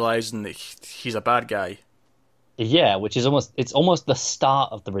line and realizing that he's a bad guy. Yeah, which is almost the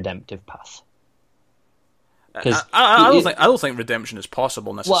start of the redemptive path. I don't think redemption is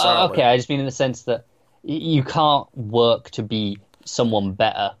possible necessarily. Well, okay, I just mean in the sense that you can't work to be someone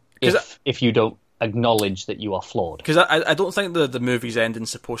better if you don't acknowledge that you are flawed. Because I don't think the movie's ending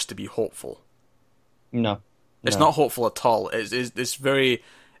is supposed to be hopeful. No. It's not hopeful at all.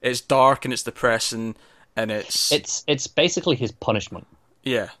 It's dark and it's depressing, and it's basically his punishment.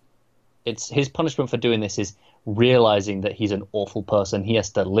 Yeah. It's his punishment for doing this is realizing that he's an awful person. He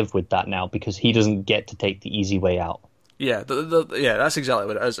has to live with that now because he doesn't get to take the easy way out. Yeah, that's exactly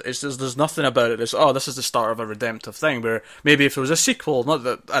what it is. There's nothing about it. This is the start of a redemptive thing. Where maybe if there was a sequel, not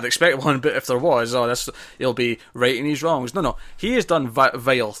that I'd expect one, but if there was, he'll be righting his wrongs. No, he has done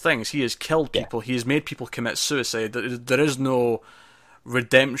vile things. He has killed people. Yeah. He has made people commit suicide. There is no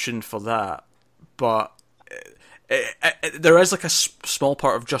redemption for that, but there is like a small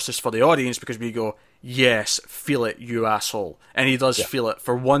part of justice for the audience because we go, yes, feel it, you asshole. And he does feel it.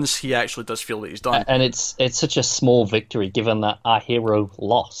 For once, he actually does feel that he's done. And it's such a small victory, given that our hero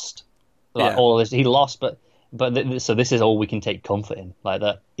lost. All this, he lost, but so this is all we can take comfort in. Like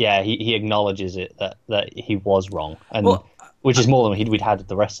that, he acknowledges it, that he was wrong. And which is more than we'd had with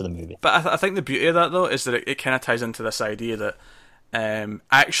the rest of the movie. But I think the beauty of that, though, is that it kind of ties into this idea that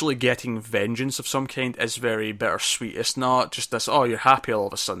actually getting vengeance of some kind is very bittersweet. It's not just this, you're happy all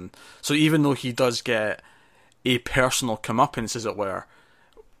of a sudden. So even though he does get a personal comeuppance, as it were,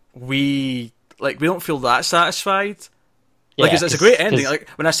 we don't feel that satisfied. It's a great ending. Like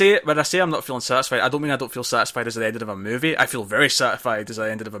when I say I'm not feeling satisfied, I don't mean I don't feel satisfied as the ending of a movie. I feel very satisfied as the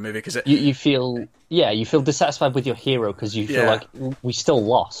ending of a movie because you feel dissatisfied with your hero because you feel like we still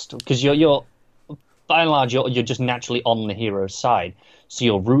lost because you're by and large, you're just naturally on the hero's side, so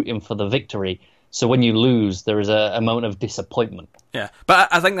you're rooting for the victory. So when you lose, there is a moment of disappointment. Yeah, but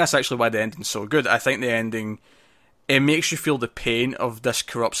I think that's actually why the ending's so good. I think the ending, it makes you feel the pain of this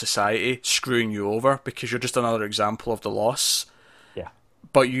corrupt society screwing you over, because you're just another example of the loss. Yeah.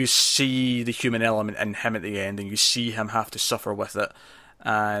 But you see the human element in him at the end, and you see him have to suffer with it.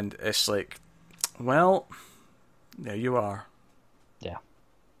 And it's like, well, there you are. Yeah.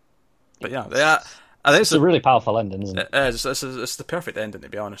 But yeah, I think it's a really powerful ending, isn't it? It's the perfect ending, to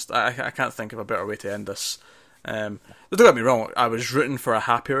be honest. I can't think of a better way to end this. Don't get me wrong, I was rooting for a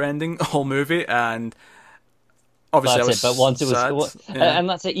happier ending all movie, and obviously that's it. But once sad. It was, and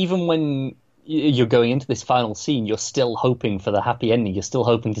that's it. Even when you're going into this final scene, you're still hoping for the happy ending. You're still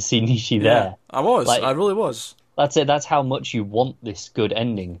hoping to see Nishi there. I really was. That's it. That's how much you want this good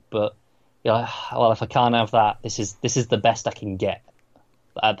ending. But well, if I can't have that, this is the best I can get.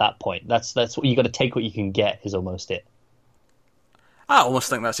 At that point, that's what you got to take. What you can get is almost it. I almost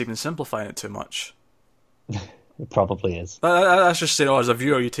think that's even simplifying it too much. It probably is. That's just saying, as a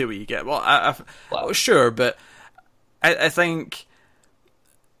viewer, you take what you get. Well, sure, but I think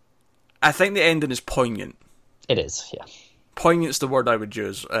the ending is poignant. It is, yeah. Poignant's the word I would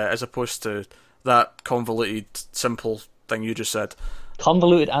use, as opposed to that convoluted, simple thing you just said.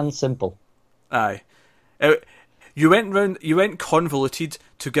 Convoluted and simple. Aye. You went convoluted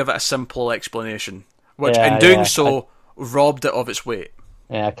to give it a simple explanation, which in doing so robbed it of its weight.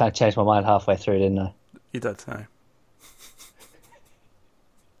 Yeah, I kind of changed my mind halfway through, didn't I? You did, aye.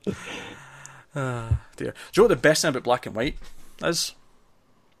 Dear. Do you know what the best thing about black and white is?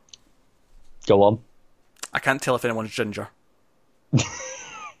 Go on. I can't tell if anyone's ginger. Do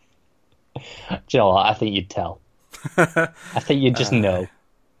you know what? I think you'd tell. I think you'd just know.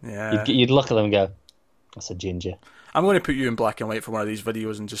 Yeah. You'd look at them and go, that's a ginger. I'm going to put you in black and white for one of these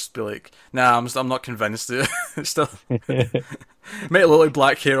videos and just be like, nah, I'm not convinced. It's still might look like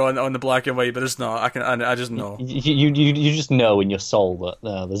black hair on the black and white, but it's not. I just know. You just know in your soul that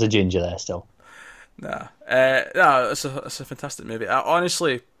no, there's a ginger there still. Nah, it's a fantastic movie.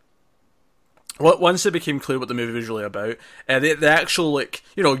 Honestly, once it became clear what the movie was really about, the actual, like,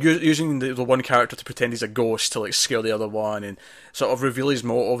 you know, using the one character to pretend he's a ghost to, like, scare the other one and sort of reveal his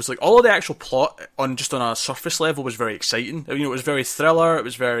motives, like, all of the actual plot on a surface level was very exciting. You know, it was very thriller. It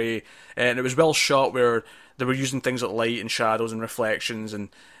was very, and it was well shot, where they were using things like light and shadows and reflections, and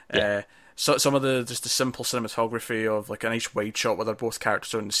so some of the simple cinematography of, like, a nice wide shot where they're both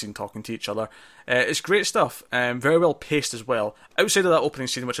characters are in the scene talking to each other. It's great stuff. Very well paced as well. Outside of that opening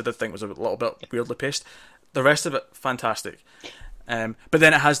scene, which I did think was a little bit weirdly paced, the rest of it, fantastic. But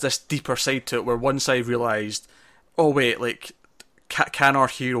then it has this deeper side to it, where once I realised, oh wait, like, can our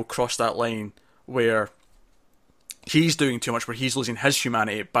hero cross that line where he's doing too much, where he's losing his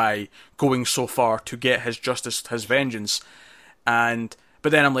humanity by going so far to get his justice, his vengeance,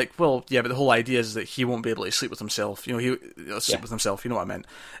 But then I'm like, well, yeah, but the whole idea is that he won't be able to sleep with himself. You know, sleep with himself. You know what I meant?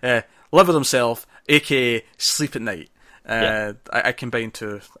 Live with himself, aka sleep at night. I combined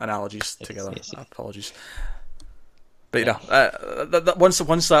two analogies together. Yes. Apologies. But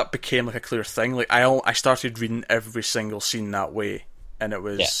once that became like a clear thing, like I started reading every single scene that way, and it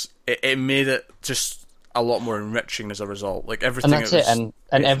was it made it just a lot more enriching as a result. Like everything, and that's it.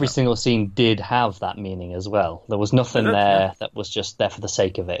 And every single scene did have that meaning as well. There was nothing there that was just there for the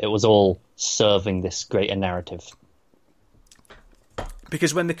sake of it. It was all serving this greater narrative.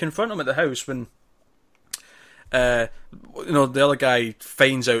 Because when they confront him at the house, when you know, the other guy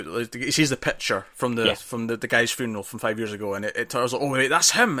finds out, he sees the picture from the guy's funeral from 5 years ago, and it turns out, oh wait,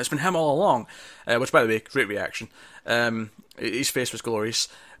 that's him. It's been him all along. Which, by the way, great reaction. His face was glorious.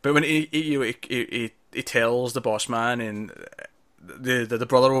 But when he tells the boss man, and the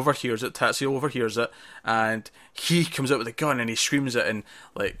brother overhears it, Tatsuya overhears it, and he comes out with a gun and he screams it, and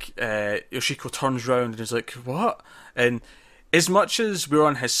like Yoshiko turns around and is like, what? And as much as we're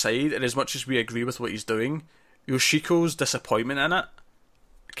on his side, and as much as we agree with what he's doing, Yoshiko's disappointment in it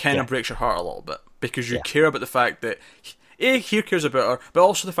kind of breaks your heart a little bit, because you care about the fact that he cares about her, but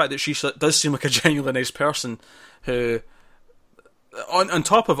also the fact that she does seem like a genuinely nice person who, on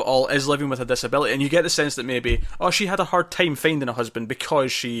top of it all, is living with a disability. And you get the sense that maybe, she had a hard time finding a husband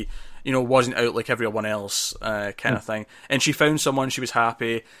because she, you know, wasn't out like everyone else, kind of thing. And she found someone, she was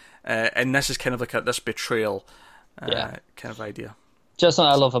happy, and this is kind of like this betrayal kind of idea. Just what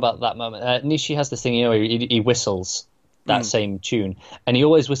I love about that moment. Nishi has this thing, you know, he whistles that same tune, and he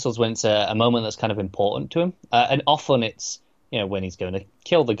always whistles when it's a moment that's kind of important to him. And often it's, you know, when he's going to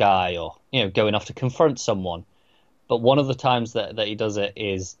kill the guy, or, you know, going off to confront someone. But one of the times that he does it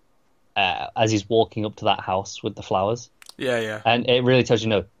is as he's walking up to that house with the flowers. Yeah. And it really tells you,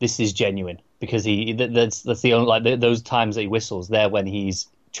 no, this is genuine. because that's the only those times that he whistles. They're when he's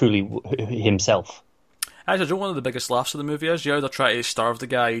truly himself. Actually, one of the biggest laughs of the movie is, they're trying to starve the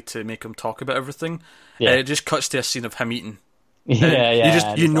guy to make him talk about everything. Yeah. And it just cuts to a scene of him eating.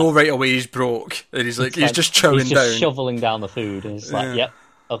 Yeah. You know right away he's broke. And he's just chowing he's just down. shoveling down the food. And it's like, yep,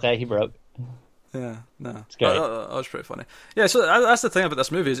 okay, he broke. Yeah, no. It's great. That was pretty funny. Yeah, so that's the thing about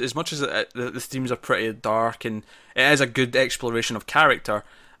this movie, is as much as the themes are pretty dark and it is a good exploration of character,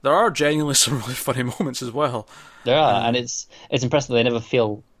 there are genuinely some really funny moments as well. There are, and it's impressive they never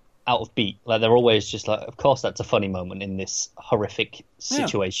feel out of beat. Like, they're always just like, of course that's a funny moment in this horrific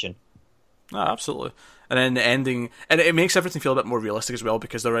situation. Yeah. Oh, absolutely. And then the ending, and it makes everything feel a bit more realistic as well,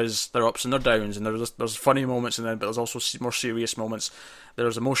 because there are ups and there are downs, and there's funny moments, but there's also more serious moments.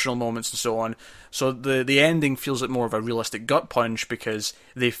 There's emotional moments and so on. So the ending feels like more of a realistic gut punch, because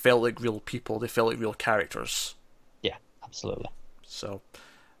they felt like real people, they felt like real characters. Yeah, absolutely. So,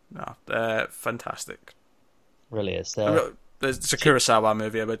 no, fantastic. Really is. It's a Kurosawa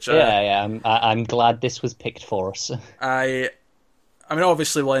movie, which I'm glad this was picked for us. I mean,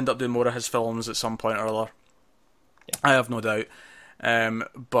 obviously we'll end up doing more of his films at some point or other. Yeah. I have no doubt.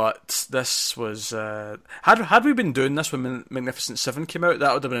 But this was had we been doing this when Magnificent Seven came out,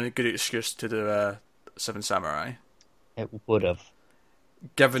 that would have been a good excuse to do Seven Samurai. It would have,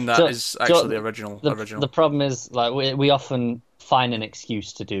 given that is actually the original. The problem is, like, we often find an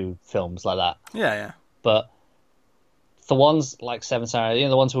excuse to do films like that. Yeah. But the ones like Seven Samurai,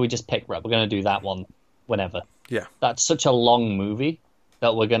 the ones where we just pick, right, we're going to do that one whenever. Yeah. That's such a long movie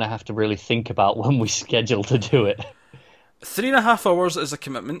that we're going to have to really think about when we schedule to do it. 3.5 hours is a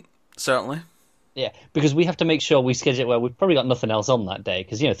commitment, certainly. Yeah, because we have to make sure we schedule it where we've probably got nothing else on that day.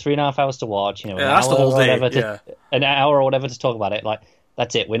 Because, 3.5 hours to watch, that's the whole day. An hour or whatever to talk about it. Like,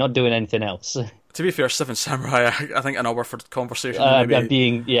 that's it. We're not doing anything else. To be fair, Seven Samurai, I think an hour for the conversation. I'm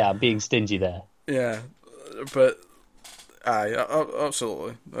being stingy there. Yeah, but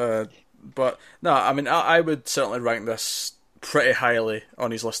absolutely. But no, I mean, I would certainly rank this pretty highly on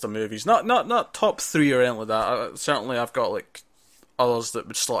his list of movies. Not top 3 or anything like that. Certainly, I've got like others that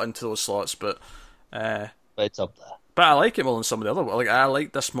would slot into those slots, but it's up there. But I like it more than some of the other. Like, I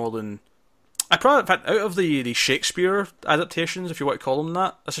like this more than I probably. In fact, out of the Shakespeare adaptations, if you want to call them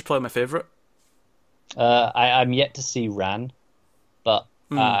that, this is probably my favourite. I'm yet to see Ran, but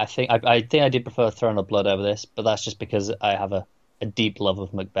I think I did prefer Throne of Blood over this, but that's just because I have a deep love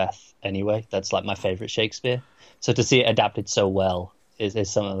of Macbeth anyway. That's like my favourite Shakespeare. So to see it adapted so well is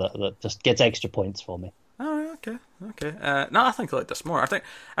something that just gets extra points for me. Oh, okay. No, I think I like this more. I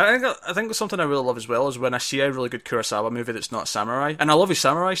think something I really love as well is when I see a really good Kurosawa movie that's not samurai, and I love his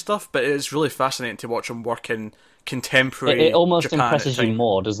samurai stuff, but it's really fascinating to watch him work in contemporary. It almost Japan impresses you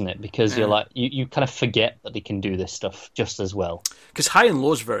more, doesn't it? Because you're like you kind of forget that he can do this stuff just as well. Because High and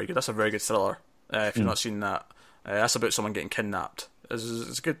Low is very good. That's a very good thriller. If you've not seen that, that's about someone getting kidnapped.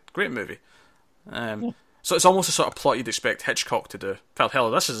 It's a great movie. So it's almost a sort of plot you'd expect Hitchcock to do.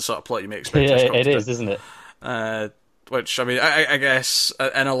 Hell, this is the sort of plot you may expect Hitchcock to do. It is, isn't it? Which, I mean, I guess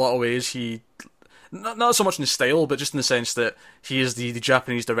in a lot of ways he... Not so much in the style, but just in the sense that he is the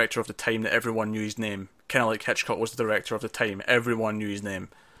Japanese director of the time that everyone knew his name. Kind of like Hitchcock was the director of the time. Everyone knew his name.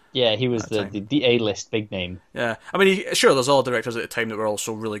 Yeah, he was the A-list big name. Yeah. I mean, sure, there's all directors at the time that were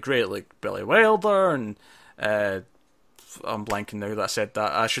also really great, like Billy Wilder and... I'm blanking now that I said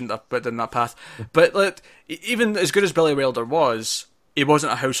that. I shouldn't have put in that path. But like, even as good as Billy Wilder was, he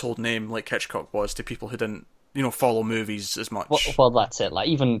wasn't a household name like Hitchcock was to people who didn't, follow movies as much. Well, that's it. Like,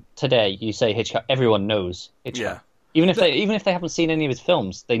 even today, you say Hitchcock, everyone knows Hitchcock. Yeah. Even if they haven't seen any of his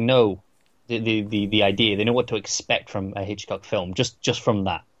films, they know the idea. They know what to expect from a Hitchcock film just from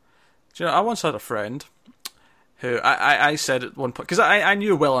that. Do you know, I once had a friend who I said at one point, because I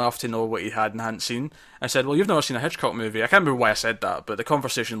knew well enough to know what he had and hadn't seen. I said, well, you've never seen a Hitchcock movie. I can't remember why I said that, but the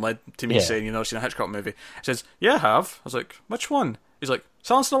conversation led to me saying, you've never seen a Hitchcock movie. He says, yeah, I have. I was like, which one? He's like,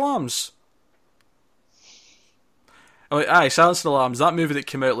 Silence of the Lambs. I'm like, aye, Silence of the Lambs, that movie that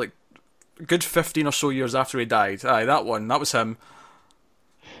came out like a good 15 or so years after he died. Aye, that one, that was him.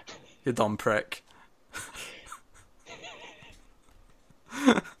 You dumb prick.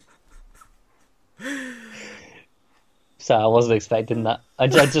 So I wasn't expecting that. I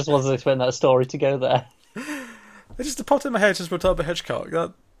just wasn't expecting that story to go there. It just popped in my head since we're talking about Hitchcock.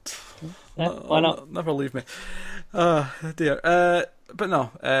 Why not? Never leave me. Dear. But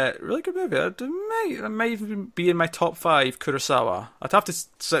no, really good movie. It might even be in my top 5 Kurosawa. I'd have to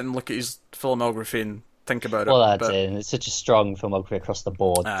sit and look at his filmography and think about it. Well, that's it. It's such a strong filmography across the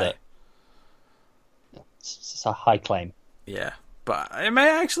board that it's a high claim. Yeah. But it may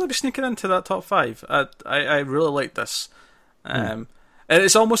actually be sneaking into that top 5. I really like this. And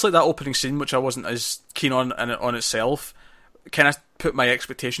it's almost like that opening scene, which I wasn't as keen on itself. Kind of put my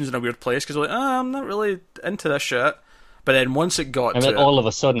expectations in a weird place because I'm like, I'm not really into this shit. But then once it got and to then all of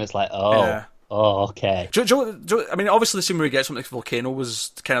a sudden it's like, okay. I mean, obviously the scene where he gets something like the volcano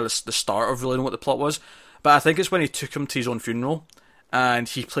was kind of the start of really knowing what the plot was. But I think it's when he took him to his own funeral and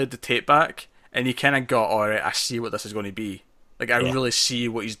he played the tape back and he kind of got, alright, I see what this is going to be. Like, I really see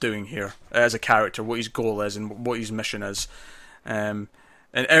what he's doing here as a character, what his goal is and what his mission is. And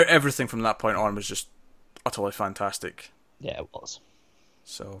everything from that point on was just utterly fantastic. Yeah, it was.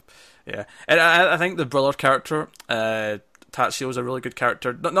 So, yeah. And I think the brother character, Tatsuo, is a really good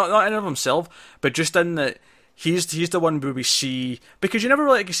character. Not in of himself, but just in that he's the one where we see... Because you never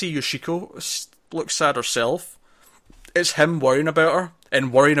really get to see Yoshiko look sad herself. It's him worrying about her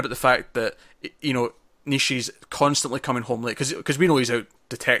and worrying about the fact that, you know, Nishi's constantly coming home late. Because we know he's out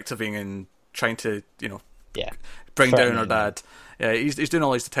detectiving and trying to, you know, bring down her dad. Yeah, he's doing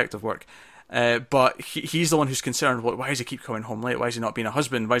all his detective work. But he's the one who's concerned. Why does he keep coming home late? Why is he not being a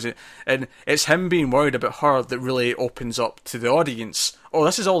husband? Why is it? And it's him being worried about her that really opens up to the audience. Oh,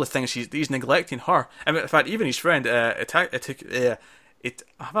 this is all the things he's neglecting her. And in fact, even his friend, I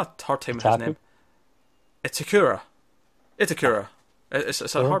have a hard time with his name. Itakura.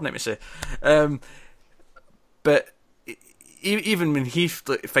 It's a hard name to say. But even when he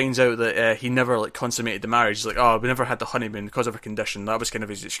finds out that he never consummated the marriage, he's like, oh, we never had the honeymoon because of a condition. That was kind of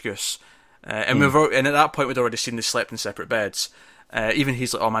his excuse. And at that point we'd already seen they slept in separate beds. Even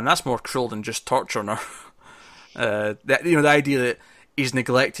he's like, oh man, that's more cruel than just torturing her. The idea that he's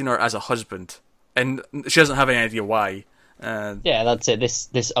neglecting her as a husband, and she doesn't have any idea why. Yeah, that's it.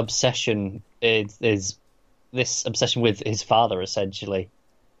 This obsession is this obsession with his father essentially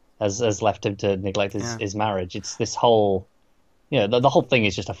has left him to neglect his marriage. It's this whole, the whole thing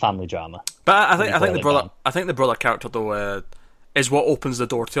is just a family drama. But I think the brother character though is what opens the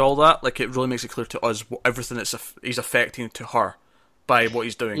door to all that. Like, it really makes it clear to us everything he's affecting to her by what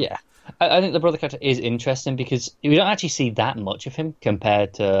he's doing. Yeah, I think the brother character is interesting because we don't actually see that much of him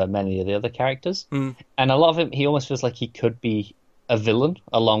compared to many of the other characters. And a lot of him, he almost feels like he could be a villain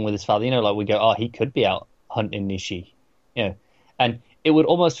along with his father. Like we go, oh, he could be out hunting Nishi, and it would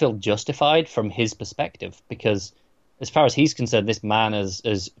almost feel justified from his perspective because, as far as he's concerned, this man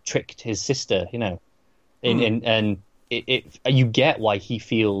has tricked his sister, and you get why he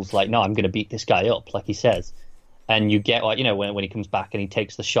feels like, no, I'm going to beat this guy up, like he says, and you get why, when he comes back and he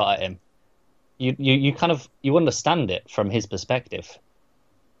takes the shot at him, you kind of understand it from his perspective,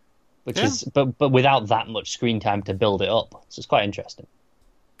 which is but without that much screen time to build it up, so it's quite interesting.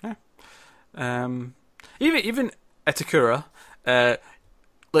 Yeah, even Itakura,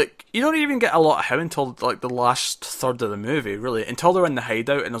 like, you don't even get a lot of him until like the last third of the movie, really, until they're in the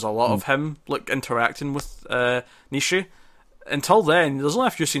hideout and there's a lot of him interacting with Nishi. Until then, there's only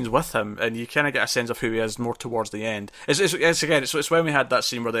a few scenes with him, and you kind of get a sense of who he is more towards the end. It's when we had that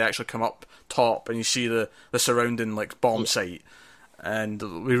scene where they actually come up top and you see the surrounding bomb site, and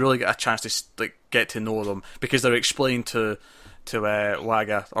we really get a chance to get to know them because they're explained to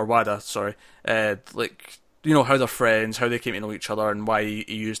Wada, sorry, how they're friends, how they came to know each other, and why he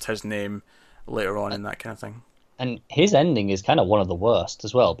used his name later on and that kind of thing. And his ending is kind of one of the worst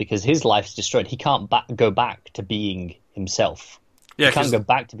as well, because his life's destroyed. He can't go back to being himself. Yeah, he can't go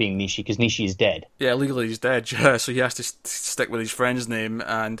back to being Nishi, because Nishi is dead. Yeah, legally he's dead, so he has to stick with his friend's name,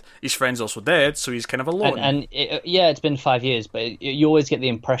 and his friend's also dead, so he's kind of alone. It's been 5 years, but you always get the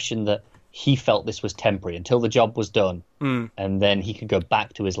impression that he felt this was temporary until the job was done, and then he could go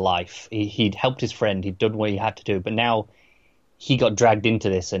back to his life. He'd helped his friend, he'd done what he had to do, but now he got dragged into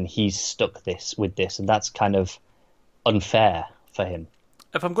this, and he's stuck with this, and that's kind of unfair for him.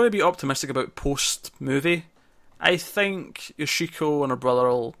 If I'm going to be optimistic about post-movie, I think Yoshiko and her brother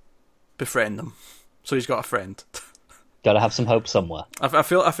will befriend them, so he's got a friend. Got to have some hope somewhere. I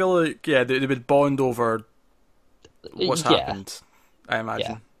feel like they would bond over what's happened. I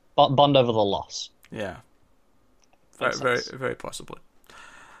imagine. Yeah. Bond over the loss. Yeah, very, very possibly.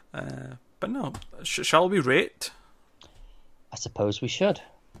 But no, shall we rate? I suppose we should.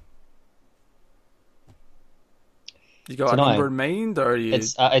 You got a number in mind, or you?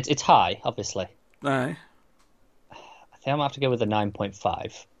 It's high, obviously. Aye. I think I'm gonna have to go with a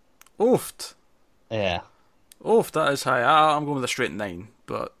 9.5. Ooft. Yeah. Oof, that is high. I'm going with a straight 9,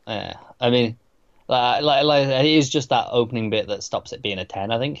 but yeah. I mean, it is just that opening bit that stops it being a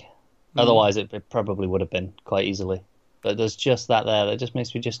 10. I think. Otherwise, it probably would have been quite easily. But there's just that there that just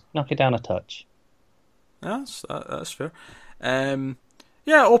makes me just knock it down a touch. Yeah, that's fair.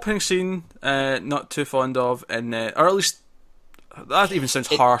 Yeah, opening scene, not too fond of, and or at least that even sounds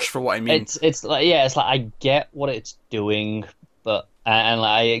harsh for what I mean. It's like I get what it's doing, but and like,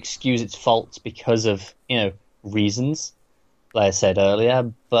 I excuse its faults because of reasons, like I said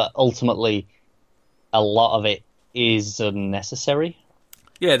earlier. But ultimately, a lot of it is unnecessary.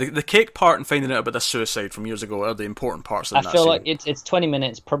 Yeah, the cake part and finding out about the suicide from years ago are the important parts of that. I feel like it's 20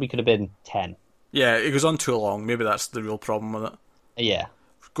 minutes, probably could have been 10. Yeah, it goes on too long. Maybe that's the real problem with it. Yeah.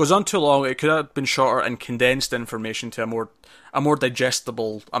 It goes on too long. It could have been shorter and condensed information to a more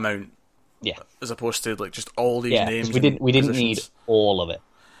digestible amount. Yeah. As opposed to like just all these names. We didn't need all of it.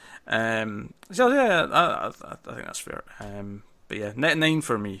 So yeah, I think that's fair. But yeah, 9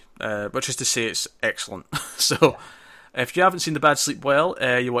 for me, which is to say it's excellent. So. Yeah. If you haven't seen The Bad Sleep Well,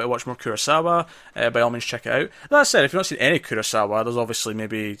 you want to watch more Kurosawa, by all means check it out. That said, if you've not seen any Kurosawa, there's obviously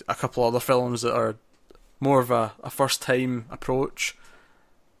maybe a couple other films that are more of a first-time approach.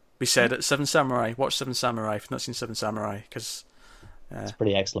 We said it, Seven Samurai. Watch Seven Samurai if you've not seen Seven Samurai, because... it's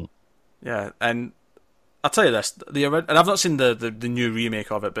pretty excellent. Yeah, and I'll tell you this, and I've not seen the new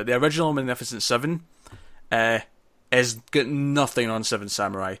remake of it, but the original Magnificent Seven... is got nothing on Seven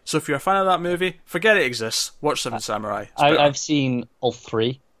Samurai. So if you're a fan of that movie, forget it exists. Watch Seven Samurai. I've seen all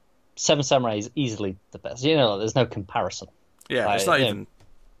 3. Seven Samurai is easily the best. There's no comparison. Yeah, it's not even.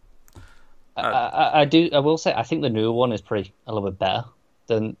 I will say I think the newer one is a little bit better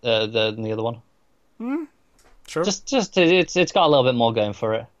than the other one. Sure. Just it's got a little bit more going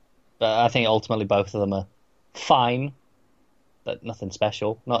for it, but I think ultimately both of them are fine, but nothing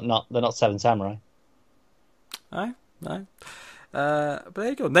special. They're not Seven Samurai. Aye. But there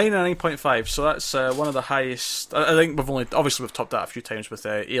you go, 99.5. So that's one of the highest. I think we've topped that a few times with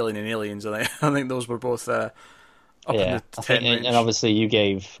Alien and Aliens. I think those were both up in the 10 range. And obviously you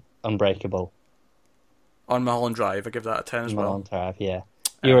gave Unbreakable on Mulholland Drive. I give that a 10 as well. Mulholland Drive, yeah.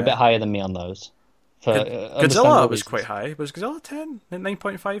 You were a bit higher than me on those. Godzilla was quite high. Was Godzilla 10?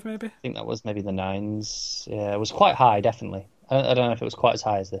 9.5 maybe? I think that was maybe the 9s. Yeah, it was quite high, definitely. I don't know if it was quite as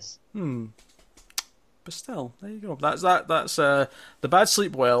high as this. But still, there you go. That's The Bad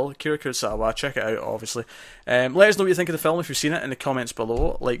Sleep Well, Akira Kurosawa. Check it out, obviously. Let us know what you think of the film if you've seen it in the comments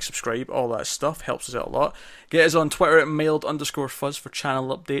below. Like, subscribe, all that stuff. Helps us out a lot. Get us on Twitter at mild_fuzz for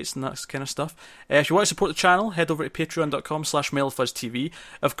channel updates and that kind of stuff. If you want to support the channel, head over to patreon.com/mildfuzztv.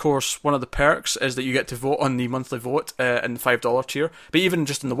 Of course, one of the perks is that you get to vote on the monthly vote in the $5 tier. But even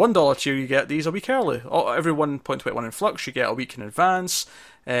just in the $1 tier, you get these a week early. Every 1.21 in Flux, you get a week in advance.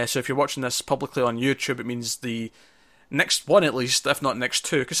 So if you're watching this publicly on YouTube, it means the next one at least, if not next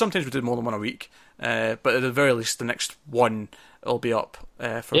 2, because sometimes we do more than one a week, but at the very least the next one will be up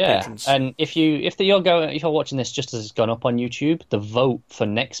for patrons. And if you're watching this just as it's gone up on YouTube, the vote for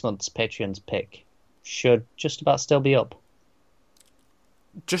next month's Patreon's pick should just about still be up.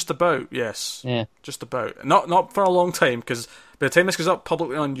 Just about, yes. Yeah. Just about. Not for a long time, because by the time this goes up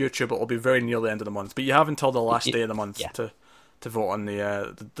publicly on YouTube, it will be very near the end of the month. But you have until the last day of the month to vote on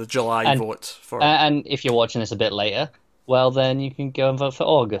the July vote for. And if you're watching this a bit later, well, then you can go and vote for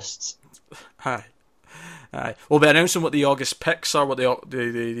August's. Aye. We'll be announcing what the August picks are, what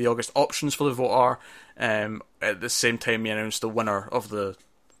the August options for the vote are. At the same time, we announce the winner of the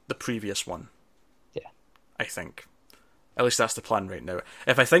previous one. Yeah, I think. At least that's the plan right now.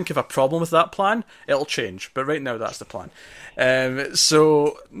 If I think of a problem with that plan, it'll change. But right now, that's the plan.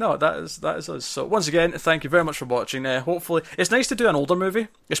 So no, that is us. So once again, thank you very much for watching. Hopefully, it's nice to do an older movie,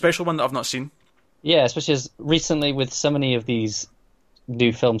 especially one that I've not seen. Yeah, especially as recently with so many of these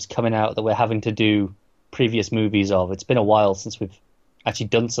new films coming out that we're having to do previous movies of. It's been a while since we've actually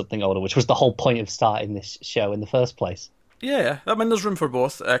done something older, which was the whole point of starting this show in the first place. Yeah, I mean, there's room for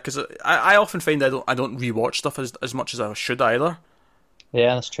both, because I often find I don't rewatch stuff as much as I should either.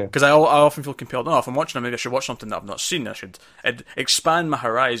 Yeah, that's true. Because I often feel compelled, if I'm watching a movie, I should watch something that I've not seen. I should expand my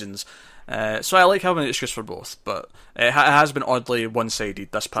horizons. So I like having an excuse for both, but it has been oddly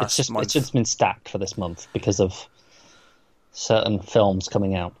one-sided this past month. It's just been stacked for this month because of certain films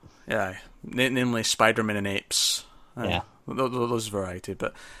coming out. Yeah, namely Spider-Man and Apes. Yeah. Those variety,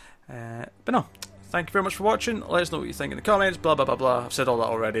 but no. Thank you very much for watching. Let us know what you think in the comments, blah, blah, blah, blah. I've said all that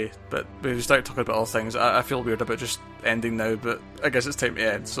already, but we started talking about other things. I feel weird about just ending now, but I guess it's time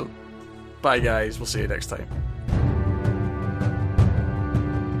to end. So, bye guys, we'll see you next time.